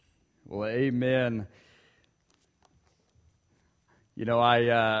Well, amen. You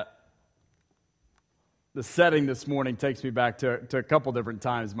know, the setting this morning takes me back to a couple different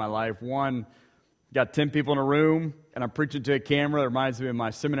times in my life. One, got 10 people in a room, and I'm preaching to a camera. It reminds me of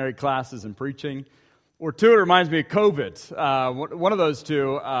my seminary classes and preaching. Or two, it reminds me of COVID. One of those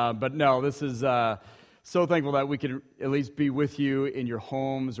two. But no, this is so thankful that we can at least be with you in your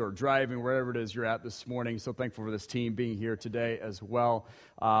homes or driving, wherever it is you're at this morning. So thankful for this team being here today as well.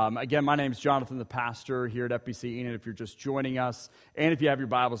 Again, my name is Jonathan, the pastor here at FBC Enid. If you're just joining us, and if you have your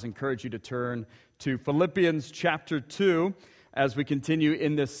Bibles, I encourage you to turn to Philippians chapter 2 as we continue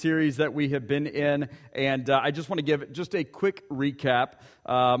in this series that we have been in. And I just want to give just a quick recap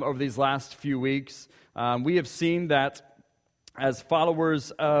over these last few weeks. We have seen that as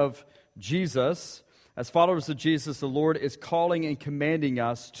followers of Jesus, the Lord is calling and commanding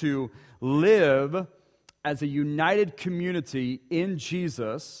us to live as a united community in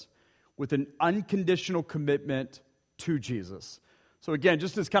Jesus with an unconditional commitment to Jesus. So again,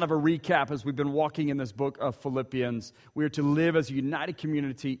 just as kind of a recap as we've been walking in this book of Philippians, we are to live as a united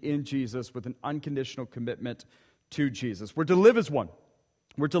community in Jesus with an unconditional commitment to Jesus. We're to live as one.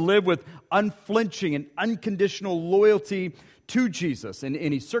 We're to live with unflinching and unconditional loyalty to Jesus in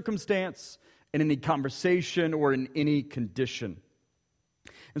any circumstance, in any conversation, or in any condition.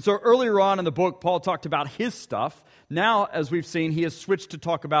 And so earlier on in the book, Paul talked about his stuff. Now, as we've seen, he has switched to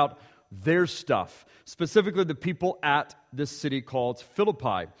talk about their stuff, specifically the people at this city called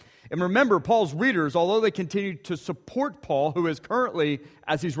Philippi. And remember, Paul's readers, although they continue to support Paul, who is currently,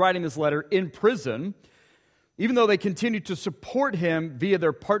 as he's writing this letter, in prison, even though they continue to support him via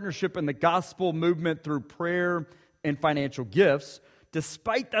their partnership in the gospel movement through prayer and financial gifts,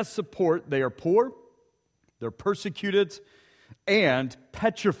 despite that support, they are poor, they're persecuted, and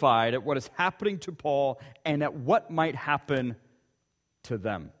petrified at what is happening to Paul and at what might happen to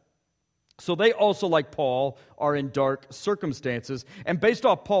them. So they also, like Paul, are in dark circumstances. And based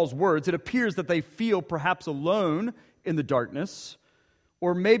off Paul's words, it appears that they feel perhaps alone in the darkness,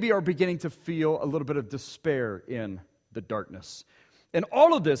 or maybe are beginning to feel a little bit of despair in the darkness. And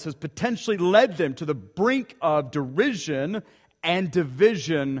all of this has potentially led them to the brink of derision and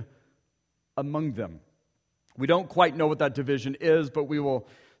division among them. We don't quite know what that division is, but we will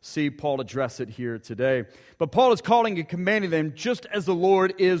see Paul address it here today. But Paul is calling and commanding them just as the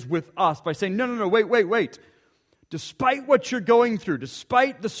Lord is with us by saying, no, wait. Despite what you're going through,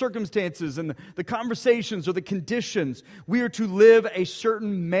 despite the circumstances and the conversations or the conditions, we are to live a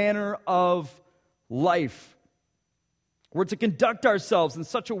certain manner of life. We're to conduct ourselves in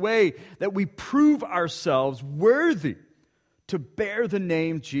such a way that we prove ourselves worthy to bear the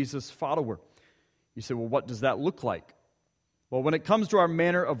name Jesus follower. You say, well, what does that look like? Well, when it comes to our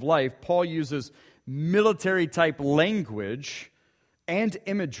manner of life, Paul uses military-type language and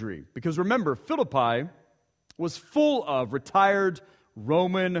imagery. Because remember, Philippi was full of retired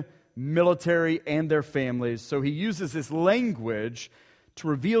Roman military and their families. So he uses this language to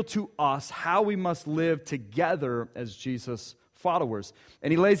reveal to us how we must live together as Jesus followers.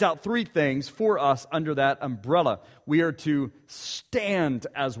 And he lays out three things for us under that umbrella. We are to stand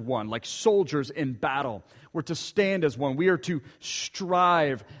as one, like soldiers in battle. We're to stand as one. We are to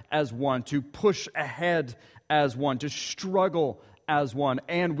strive as one, to push ahead as one, to struggle as one,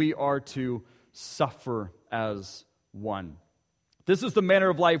 and we are to suffer as one. This is the manner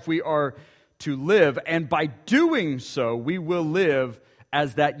of life we are to live, and by doing so, we will live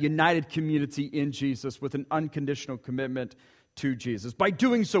as that united community in Jesus with an unconditional commitment to Jesus. By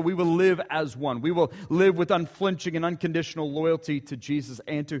doing so, we will live as one. We will live with unflinching and unconditional loyalty to Jesus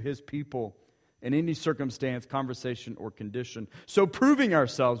and to His people in any circumstance, conversation, or condition. So proving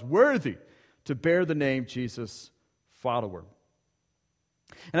ourselves worthy to bear the name Jesus follower.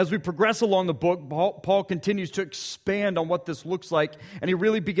 And as we progress along the book, Paul continues to expand on what this looks like, and he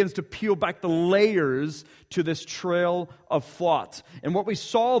really begins to peel back the layers to this trail of thought. And what we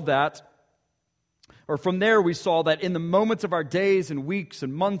saw that, or from there we saw that in the moments of our days and weeks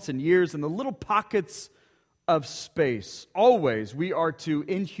and months and years, in the little pockets of space, always we are to,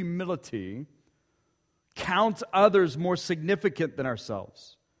 in humility, count others more significant than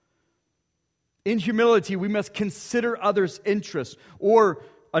ourselves. In humility, we must consider others' interests, or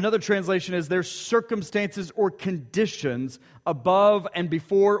another translation is their circumstances or conditions above and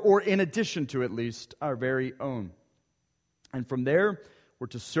before, or in addition to at least, our very own. And from there, we're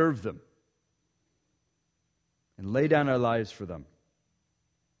to serve them and lay down our lives for them.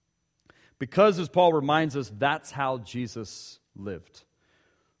 Because, as Paul reminds us, that's how Jesus lived.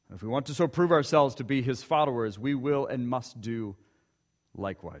 And if we want to so prove ourselves to be His followers, we will and must do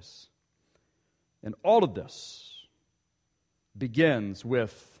likewise. And all of this begins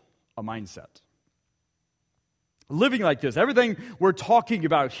with a mindset. Living like this, everything we're talking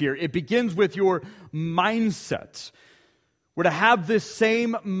about here, it begins with your mindset. We're to have this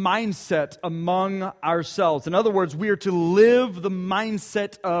same mindset among ourselves. In other words, we are to live the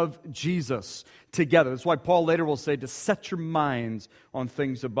mindset of Jesus together. That's why Paul later will say to set your minds on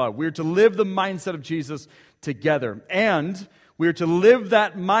things above. We are to live the mindset of Jesus together. And we are to live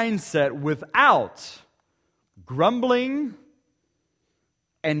that mindset without grumbling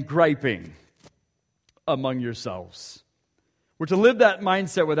and griping among yourselves. We're to live that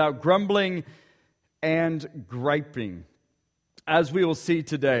mindset without grumbling and griping. As we will see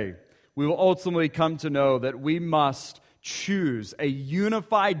today, we will ultimately come to know that we must choose a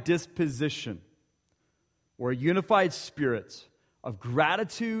unified disposition or a unified spirit of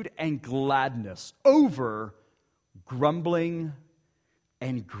gratitude and gladness over grumbling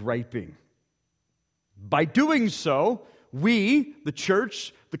and griping. By doing so, we, the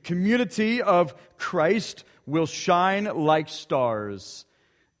church, the community of Christ, will shine like stars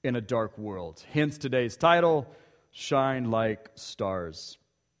in a dark world. Hence today's title, Shine Like Stars.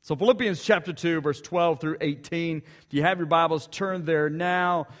 So Philippians chapter 2, verse 12 through 18. If you have your Bibles, turn there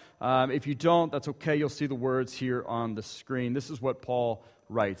now. If you don't, that's okay. You'll see the words here on the screen. This is what Paul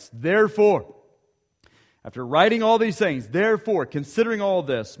writes. Therefore, after writing all these things, therefore, considering all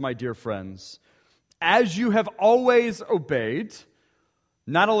this, my dear friends, as you have always obeyed,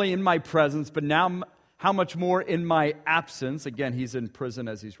 not only in my presence, but now how much more in my absence. Again, he's in prison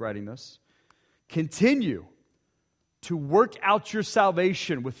as he's writing this. Continue to work out your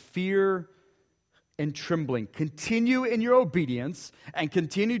salvation with fear and trembling. Continue in your obedience and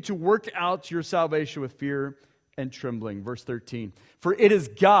continue to work out your salvation with fear and trembling. Verse 13. For it is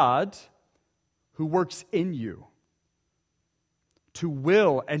God who works in you to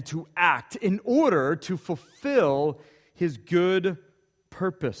will and to act in order to fulfill His good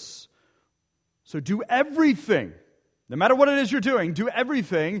purpose. So do everything, no matter what it is you're doing, do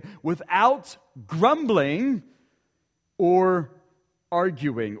everything without grumbling or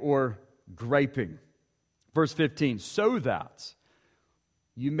arguing or griping. Verse 15, so that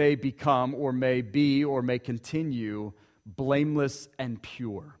you may become or may be or may continue blameless and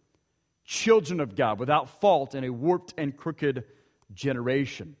pure, children of God without fault in a warped and crooked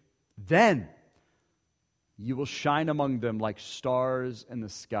generation. Then you will shine among them like stars in the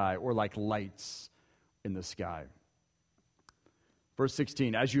sky or like lights in the sky. Verse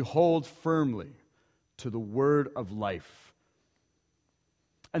 16, as you hold firmly to the word of life.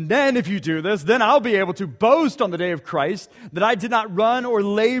 And then if you do this, then I'll be able to boast on the day of Christ that I did not run or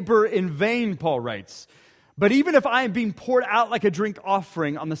labor in vain, Paul writes. But even if I am being poured out like a drink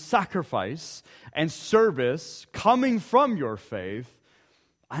offering on the sacrifice and service coming from your faith,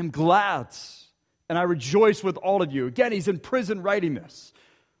 I'm glad and I rejoice with all of you. Again, he's in prison writing this.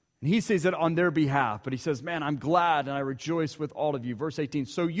 And he says it on their behalf, but he says, man, I'm glad and I rejoice with all of you. Verse 18,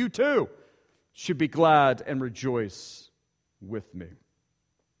 so you too should be glad and rejoice with me.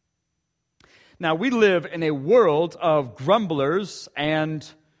 Now, we live in a world of grumblers and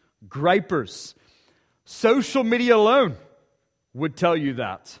gripers. Social media alone would tell you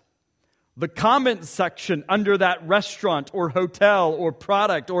that. The comment section under that restaurant or hotel or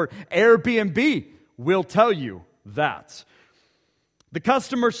product or Airbnb will tell you that. The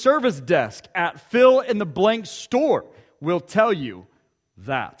customer service desk at fill-in-the-blank store will tell you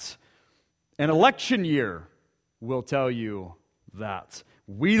that. An election year will tell you that.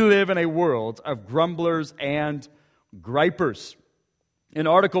 We live in a world of grumblers and gripers. An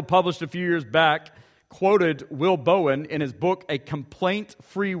article published a few years back quoted Will Bowen in his book, A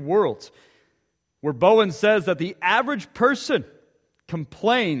Complaint-Free World, where Bowen says that the average person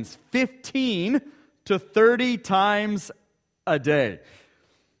complains 15 to 30 times a day.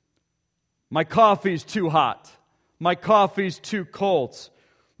 My coffee's too hot. My coffee's too cold.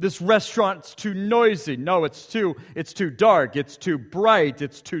 This restaurant's too noisy. No, it's too dark. It's too bright.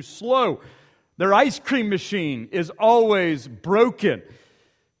 It's too slow. Their ice cream machine is always broken.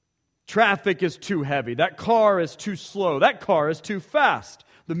 Traffic is too heavy. That car is too slow. That car is too fast.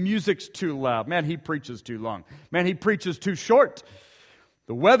 The music's too loud. Man, he preaches too long. Man, he preaches too short.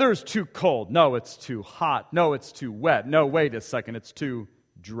 The weather's too cold. No, it's too hot. No, it's too wet. No, wait a second, it's too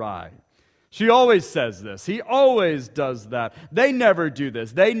dry. She always says this. He always does that. They never do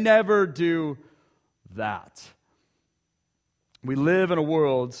this. They never do that. We live in a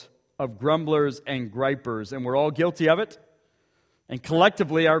world of grumblers and gripers, and we're all guilty of it. And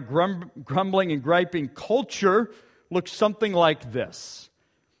collectively, our grumbling and griping culture looks something like this.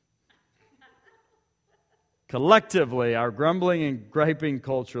 Collectively, our grumbling and griping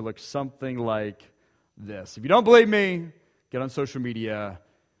culture looks something like this. If you don't believe me, get on social media,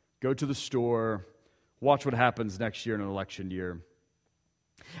 go to the store, watch what happens next year in an election year.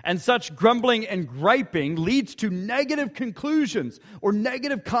 And such grumbling and griping leads to negative conclusions or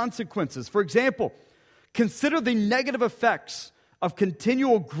negative consequences. For example, consider the negative effects of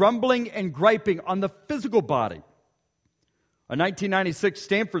continual grumbling and griping on the physical body. A 1996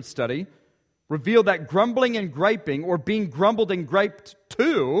 Stanford study revealed that grumbling and griping, or being grumbled and griped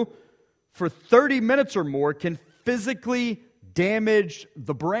to, for 30 minutes or more can physically damage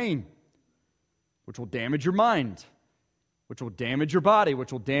the brain, which will damage your mind, which will damage your body,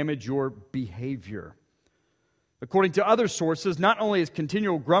 which will damage your behavior. According to other sources, not only is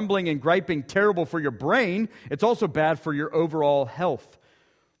continual grumbling and griping terrible for your brain, it's also bad for your overall health.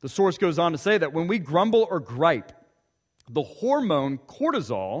 The source goes on to say that when we grumble or gripe, the hormone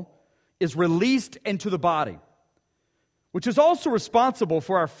cortisol is released into the body, which is also responsible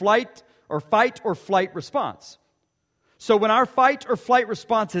for our fight or flight response. So when our fight or flight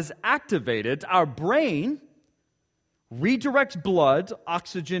response is activated, our brain redirects blood,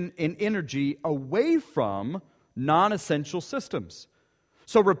 oxygen, and energy away from non-essential systems.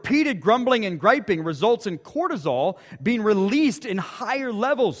 So repeated grumbling and griping results in cortisol being released in higher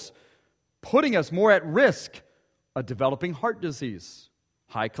levels, putting us more at risk of developing heart disease,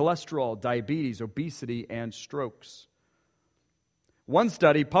 high cholesterol, diabetes, obesity, and strokes. One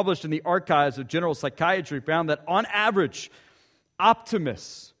study published in the Archives of General Psychiatry found that on average,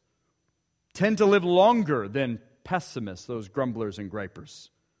 optimists tend to live longer than pessimists, those grumblers and gripers.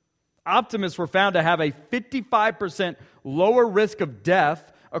 Optimists were found to have a 55% lower risk of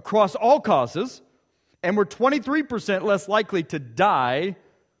death across all causes and were 23% less likely to die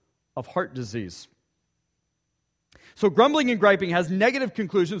of heart disease. So grumbling and griping has negative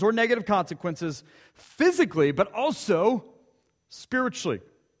conclusions or negative consequences physically, but also spiritually.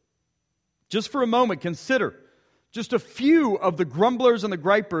 Just for a moment, consider just a few of the grumblers and the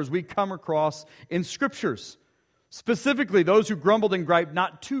gripers we come across in Scriptures. Specifically, those who grumbled and griped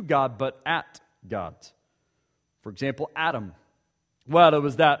not to God, but at God. For example, Adam. Well, it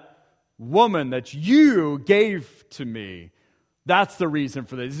was that woman that you gave to me. That's the reason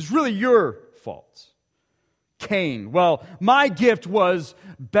for this. It's really your fault. Cain. Well, my gift was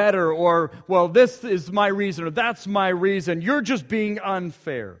better, or, well, this is my reason, or that's my reason. You're just being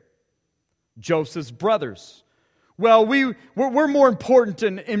unfair. Joseph's brothers. Well, we're more important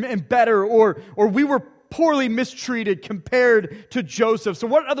and better, or we were poorly mistreated compared to Joseph. So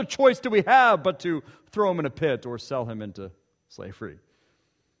what other choice do we have but to throw him in a pit or sell him into slavery?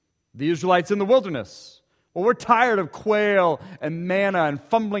 The Israelites in the wilderness. Well, we're tired of quail and manna and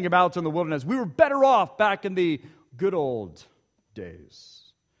fumbling about in the wilderness. We were better off back in the good old days.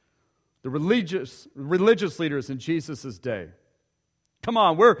 The religious leaders in Jesus' day. Come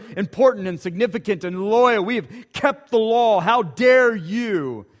on, we're important and significant and loyal. We have kept the law. How dare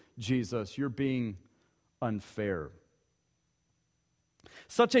you, Jesus? You're being unfair.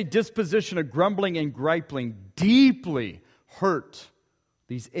 Such a disposition of grumbling and griping deeply hurt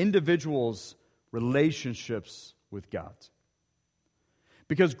these individuals' relationships with God.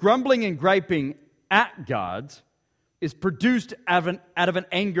 Because grumbling and griping at God is produced out of an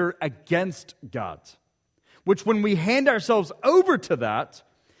anger against God, which when we hand ourselves over to that,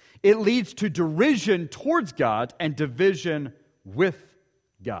 it leads to derision towards God and division with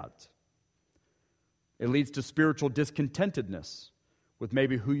God. It leads to spiritual discontentedness with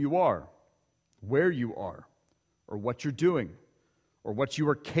maybe who you are, where you are, or what you're doing, or what you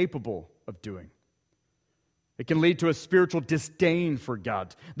are capable of doing. It can lead to a spiritual disdain for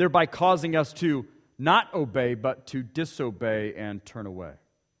God, thereby causing us to not obey, but to disobey and turn away.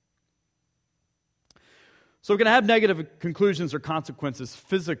 So we're going to have negative conclusions or consequences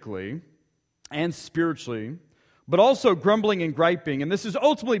physically and spiritually, but also grumbling and griping. And this is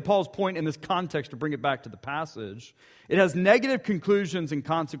ultimately Paul's point in this context, to bring it back to the passage. It has negative conclusions and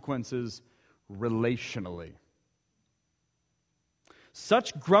consequences relationally.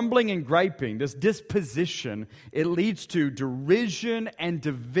 Such grumbling and griping, this disposition, it leads to derision and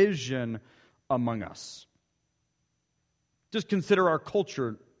division among us. Just consider our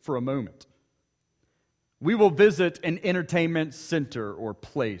culture for a moment. We will visit an entertainment center or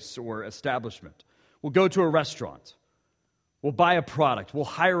place or establishment. We'll go to a restaurant. We'll buy a product. We'll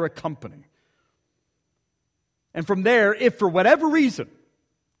hire a company. And from there, if for whatever reason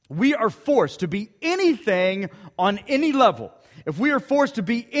we are forced to be anything on any level, if we are forced to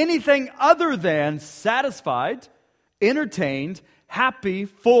be anything other than satisfied, entertained, happy,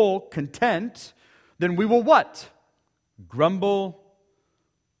 full, content, then we will what? Grumble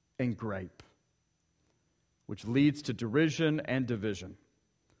and gripe, which leads to derision and division.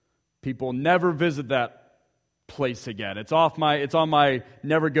 People never visit that place again. It's on my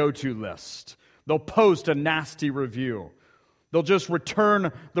never go-to list. They'll post a nasty review. They'll just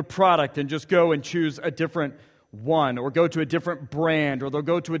return the product and just go and choose a different one, or go to a different brand, or they'll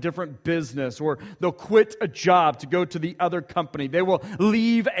go to a different business, or they'll quit a job to go to the other company. They will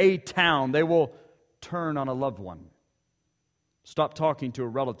leave a town. They will turn on a loved one, stop talking to a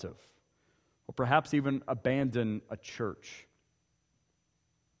relative, or perhaps even abandon a church.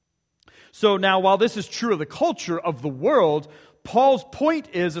 So now, while this is true of the culture of the world, Paul's point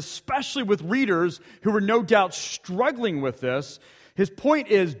is, especially with readers who are no doubt struggling with this, his point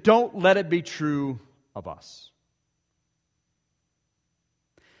is, don't let it be true of us.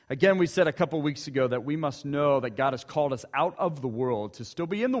 Again, we said a couple weeks ago that we must know that God has called us out of the world to still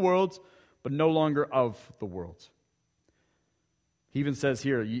be in the world, but no longer of the world. He even says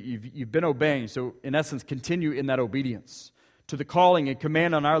here, you've been obeying, so in essence, continue in that obedience to the calling and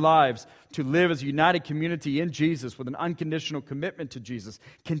command on our lives to live as a united community in Jesus with an unconditional commitment to Jesus.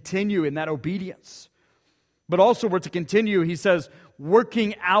 Continue in that obedience. But also we're to continue, he says,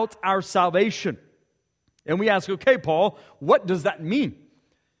 working out our salvation. And we ask, okay, Paul, what does that mean?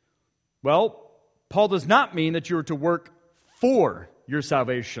 Well, Paul does not mean that you are to work for your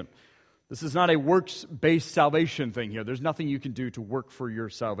salvation. This is not a works-based salvation thing here. There's nothing you can do to work for your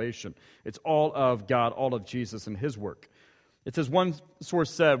salvation. It's all of God, all of Jesus and His work. It says, one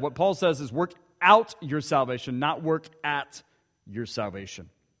source said, what Paul says is work out your salvation, not work at your salvation.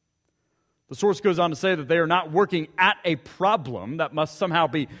 The source goes on to say that they are not working at a problem that must somehow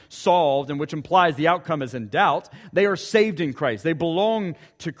be solved, and which implies the outcome is in doubt. They are saved in Christ. They belong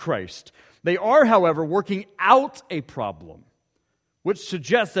to Christ. They are, however, working out a problem, which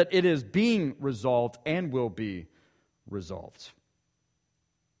suggests that it is being resolved and will be resolved.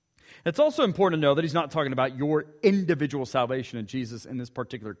 It's also important to know that he's not talking about your individual salvation in Jesus in this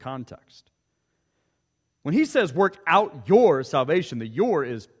particular context. When he says work out your salvation, the your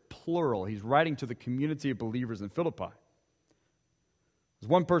is plural. He's writing to the community of believers in Philippi. As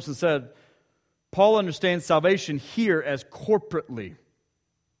one person said, Paul understands salvation here as corporately.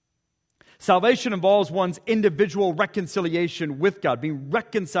 Salvation involves one's individual reconciliation with God, being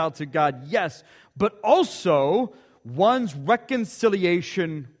reconciled to God, yes, but also one's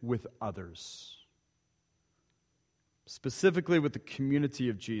reconciliation with others. Specifically with the community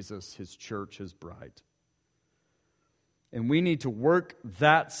of Jesus, His church, His bride. And we need to work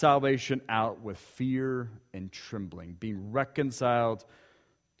that salvation out with fear and trembling, being reconciled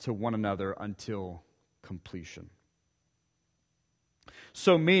to one another until completion.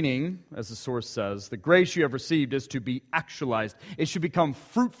 So meaning, as the source says, the grace you have received is to be actualized. It should become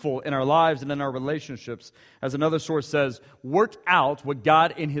fruitful in our lives and in our relationships. As another source says, work out what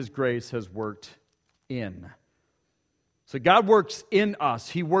God in His grace has worked in. So God works in us.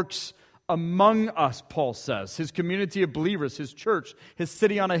 He works among us, Paul says. His community of believers, His church, His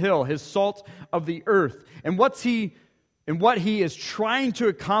city on a hill, His salt of the earth. And what He is trying to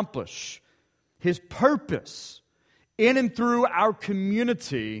accomplish, His purpose in and through our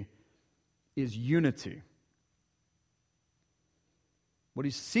community is unity. What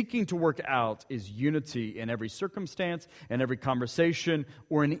He's seeking to work out is unity in every circumstance, in every conversation,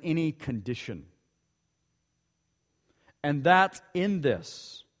 or in any condition. And that in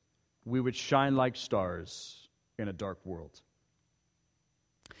this, we would shine like stars in a dark world.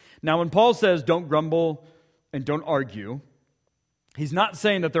 Now, when Paul says don't grumble and don't argue, he's not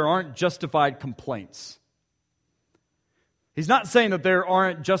saying that there aren't justified complaints. He's not saying that there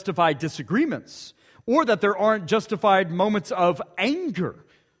aren't justified disagreements or that there aren't justified moments of anger.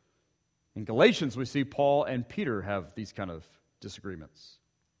 In Galatians, we see Paul and Peter have these kind of disagreements.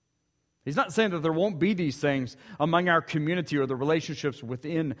 He's not saying that there won't be these things among our community or the relationships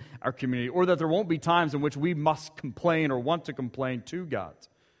within our community, or that there won't be times in which we must complain or want to complain to God.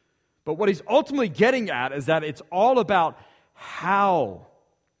 But what he's ultimately getting at is that it's all about how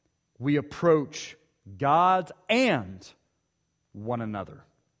we approach God and one another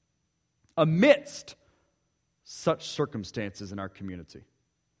amidst such circumstances in our community.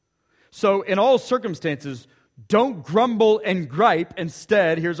 So in all circumstances, don't grumble and gripe.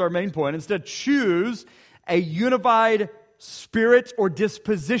 Instead, here's our main point, instead choose a unified spirit or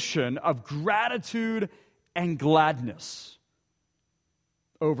disposition of gratitude and gladness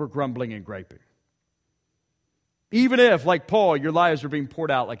over grumbling and griping. Even if, like Paul, your lives are being poured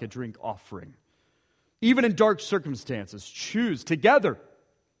out like a drink offering. Even in dark circumstances, choose together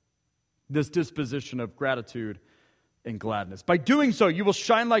this disposition of gratitude and gladness. By doing so, you will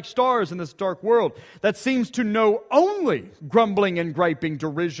shine like stars in this dark world that seems to know only grumbling and griping,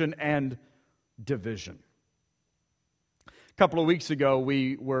 derision and division. couple of weeks ago,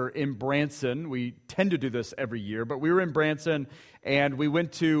 we were in Branson. We tend to do this every year, but we were in Branson, and we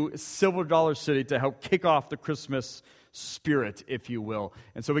went to Silver Dollar City to help kick off the Christmas spirit, if you will.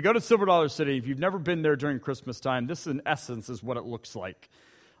 And so we go to Silver Dollar City. If you've never been there during Christmas time, this in essence is what it looks like.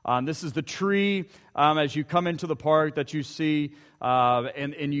 This is the tree as you come into the park that you see,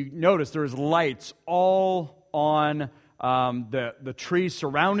 and you notice there's lights all on the tree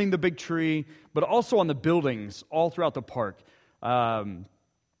surrounding the big tree, but also on the buildings all throughout the park. I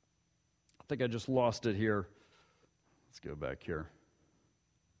think I just lost it here. Let's go back here.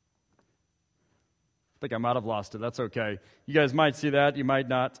 I think I might have lost it. That's okay. You guys might see that. You might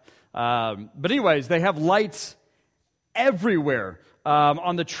not. But anyways, they have lights everywhere,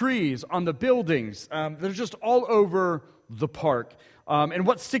 on the trees, on the buildings. They're just all over the park. And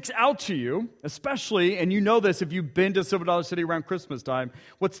what sticks out to you, especially, and you know this if you've been to Silver Dollar City around Christmas time,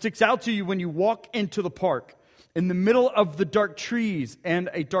 what sticks out to you when you walk into the park, in the middle of the dark trees and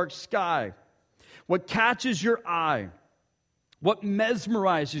a dark sky, what catches your eye, what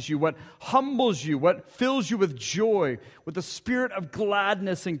mesmerizes you, what humbles you, what fills you with joy, with the spirit of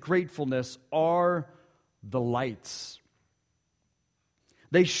gladness and gratefulness are the lights.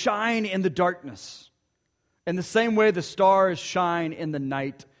 They shine in the darkness. In the same way the stars shine in the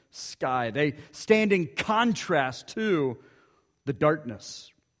night sky. They stand in contrast to the darkness.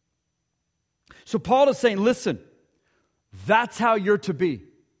 So Paul is saying, listen, that's how you're to be.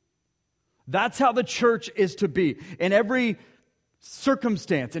 That's how the church is to be. In every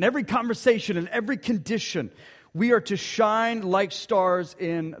circumstance, in every conversation, in every condition, we are to shine like stars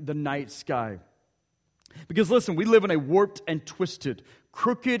in the night sky. Because listen, we live in a warped and twisted,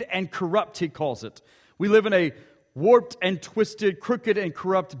 crooked and corrupt, he calls it. We live in a warped and twisted, crooked and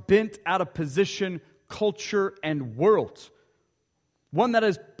corrupt, bent out of position, culture, and world. One that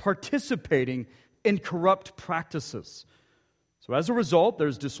is participating in corrupt practices. So as a result,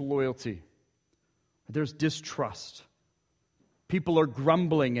 there's disloyalty. There's distrust. People are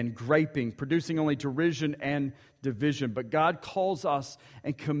grumbling and griping, producing only derision and division. But God calls us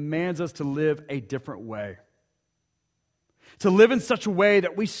and commands us to live a different way. To live in such a way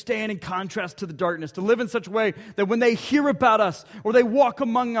that we stand in contrast to the darkness. To live in such a way that when they hear about us, or they walk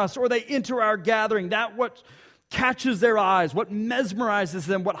among us, or they enter our gathering, that what catches their eyes, what mesmerizes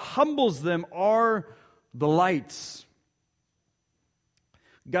them, what humbles them are the lights.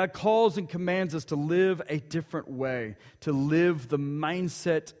 God calls and commands us to live a different way, to live the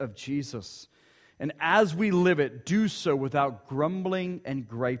mindset of Jesus. And as we live it, do so without grumbling and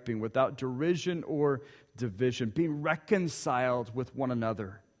griping, without derision or division, being reconciled with one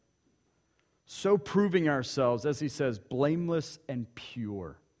another. So proving ourselves, as he says, blameless and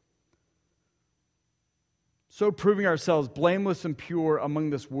pure. So proving ourselves blameless and pure among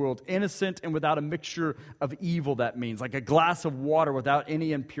this world, innocent and without a mixture of evil, that means, like a glass of water without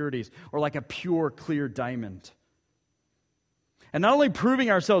any impurities, or like a pure, clear diamond. And not only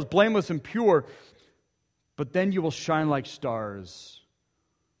proving ourselves blameless and pure, but then you will shine like stars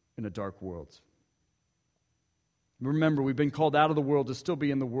in a dark world. Remember, we've been called out of the world to still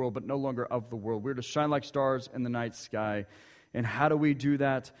be in the world, but no longer of the world. We're to shine like stars in the night sky. And how do we do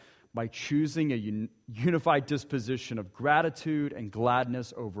that? By choosing a unified disposition of gratitude and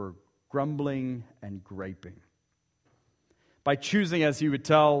gladness over grumbling and griping. By choosing, as he would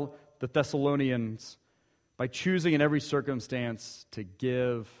tell the Thessalonians, by choosing in every circumstance to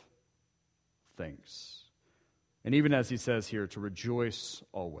give thanks. And even as he says here, to rejoice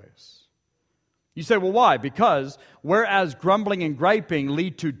always. You say, well, why? Because whereas grumbling and griping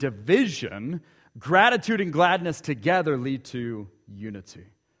lead to division, gratitude and gladness together lead to unity.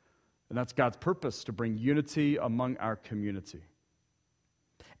 And that's God's purpose, to bring unity among our community.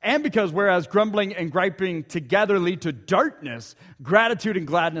 And because whereas grumbling and griping together lead to darkness, gratitude and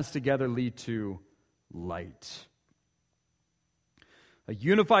gladness together lead to light. A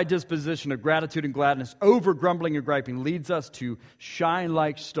unified disposition of gratitude and gladness over grumbling and griping leads us to shine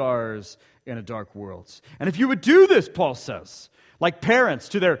like stars in a dark world. And if you would do this, Paul says, like parents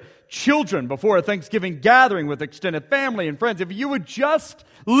to their children before a Thanksgiving gathering with extended family and friends, if you would just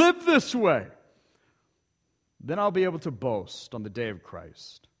live this way, then I'll be able to boast on the day of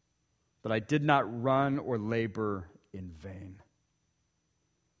Christ that I did not run or labor in vain.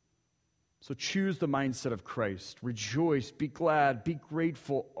 So choose the mindset of Christ. Rejoice, be glad, be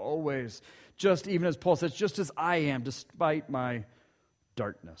grateful always. Just even as Paul says, just as I am, despite my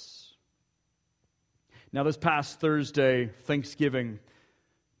darkness. Now, this past Thursday, Thanksgiving,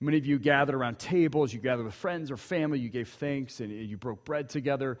 many of you gathered around tables, you gathered with friends or family, you gave thanks, and you broke bread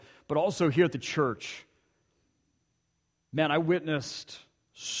together. But also here at the church, man, I witnessed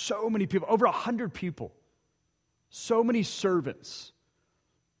so many people, over 100 people, So many servants.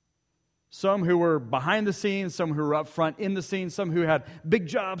 Some who were behind the scenes, some who were up front in the scenes, some who had big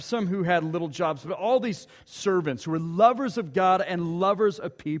jobs, some who had little jobs. But all these servants who were lovers of God and lovers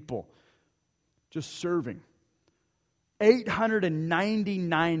of people, just serving.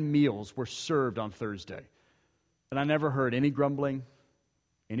 899 meals were served on Thursday. And I never heard any grumbling,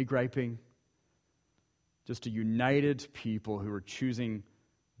 any griping. Just a united people who were choosing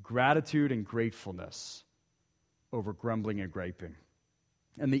gratitude and gratefulness over grumbling and griping.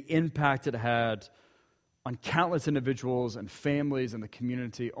 And the impact it had on countless individuals and families and the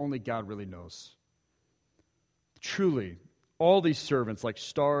community, only God really knows. Truly, all these servants, like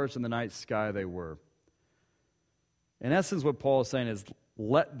stars in the night sky, they were. In essence, what Paul is saying is,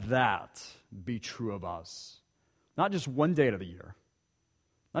 let that be true of us. Not just one day out of the year.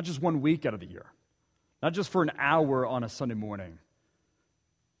 Not just 1 week out of the year. Not just for an hour on a Sunday morning.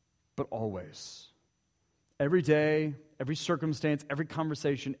 But always. Every day, every circumstance, every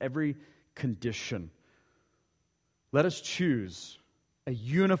conversation, every condition. Let us choose a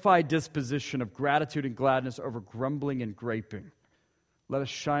unified disposition of gratitude and gladness over grumbling and griping. Let us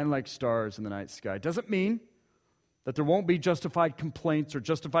shine like stars in the night sky. It doesn't mean that there won't be justified complaints or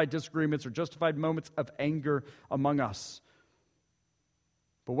justified disagreements or justified moments of anger among us.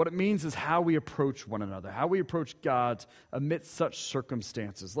 But what it means is how we approach one another, how we approach God amidst such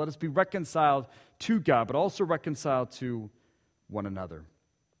circumstances. Let us be reconciled to God, but also reconciled to one another.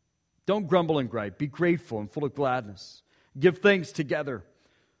 Don't grumble and gripe. Be grateful and full of gladness. Give thanks together.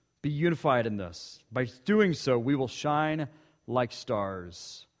 Be unified in this. By doing so, we will shine like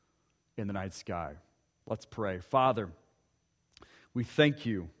stars in the night sky. Let's pray. Father, we thank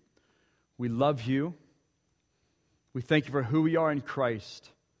you. We love you. We thank you for who we are in Christ.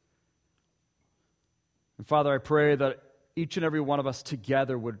 And Father, I pray that each and every one of us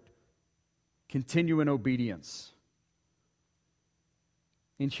together would continue in obedience,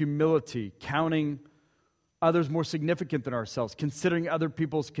 in humility, counting others more significant than ourselves, considering other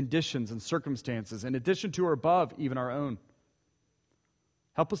people's conditions and circumstances, in addition to or above even our own.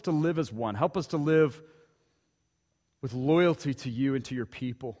 Help us to live as one. Help us to live with loyalty to you and to your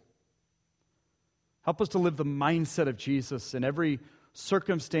people. Help us to live the mindset of Jesus in every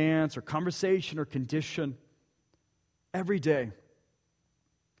circumstance or conversation or condition every day.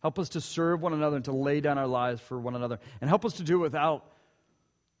 Help us to serve one another and to lay down our lives for one another. And help us to do it without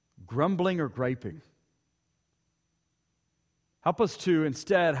grumbling or griping. Help us to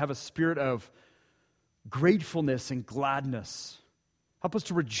instead have a spirit of gratefulness and gladness. Help us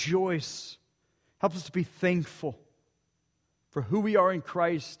to rejoice. Help us to be thankful for who we are in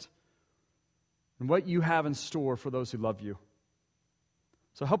Christ and what you have in store for those who love you.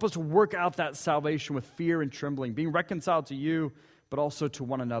 So help us to work out that salvation with fear and trembling, being reconciled to you, but also to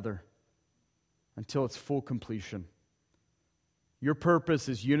one another until its full completion. Your purpose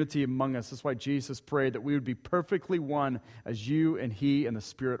is unity among us. That's why Jesus prayed that we would be perfectly one as you and he and the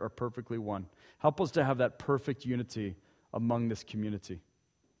Spirit are perfectly one. Help us to have that perfect unity among this community.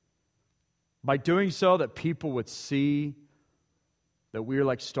 By doing so, that people would see that we are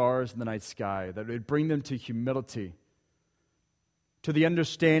like stars in the night sky, that it would bring them to humility, to the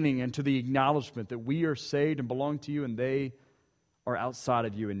understanding and to the acknowledgement that we are saved and belong to you and they are outside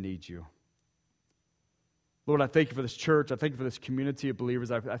of you and need you. Lord, I thank you for this church. I thank you for this community of believers.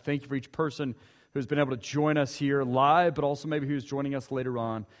 I thank you for each person who's been able to join us here live, but also maybe who's joining us later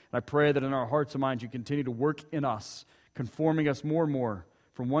on. And I pray that in our hearts and minds you continue to work in us, conforming us more and more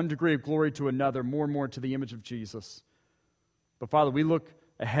from one degree of glory to another, more and more to the image of Jesus. But Father, we look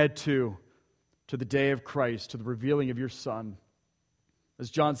ahead to the day of Christ, to the revealing of your Son. As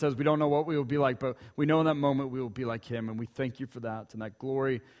John says, we don't know what we will be like, but we know in that moment we will be like him, and we thank you for that and that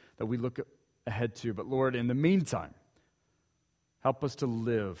glory that we look ahead to. But Lord, in the meantime, help us to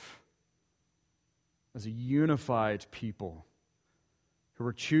live as a unified people who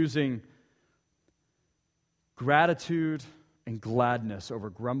are choosing gratitude and gladness over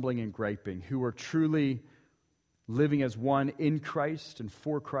grumbling and griping, who are truly living as one in Christ and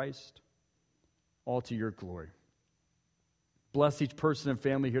for Christ, all to your glory. Bless each person and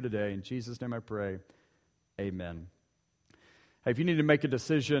family here today. In Jesus' name I pray, amen. Hey, if you need to make a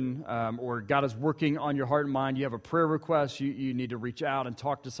decision or God is working on your heart and mind, you have a prayer request, you need to reach out and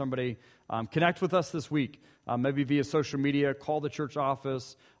talk to somebody, connect with us this week, maybe via social media, call the church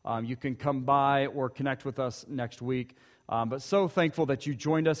office. You can come by or connect with us next week. But so thankful that you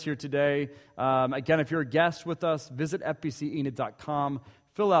joined us here today. Again, if you're a guest with us, visit fbcenid.com.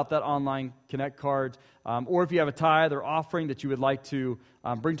 Fill out that online Connect card. Or if you have a tithe or offering that you would like to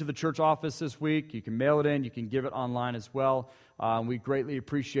bring to the church office this week, you can mail it in. You can give it online as well. We greatly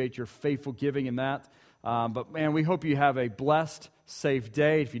appreciate your faithful giving in that. But man, we hope you have a blessed, safe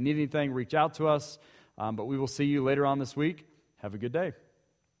day. If you need anything, reach out to us. But we will see you later on this week. Have a good day.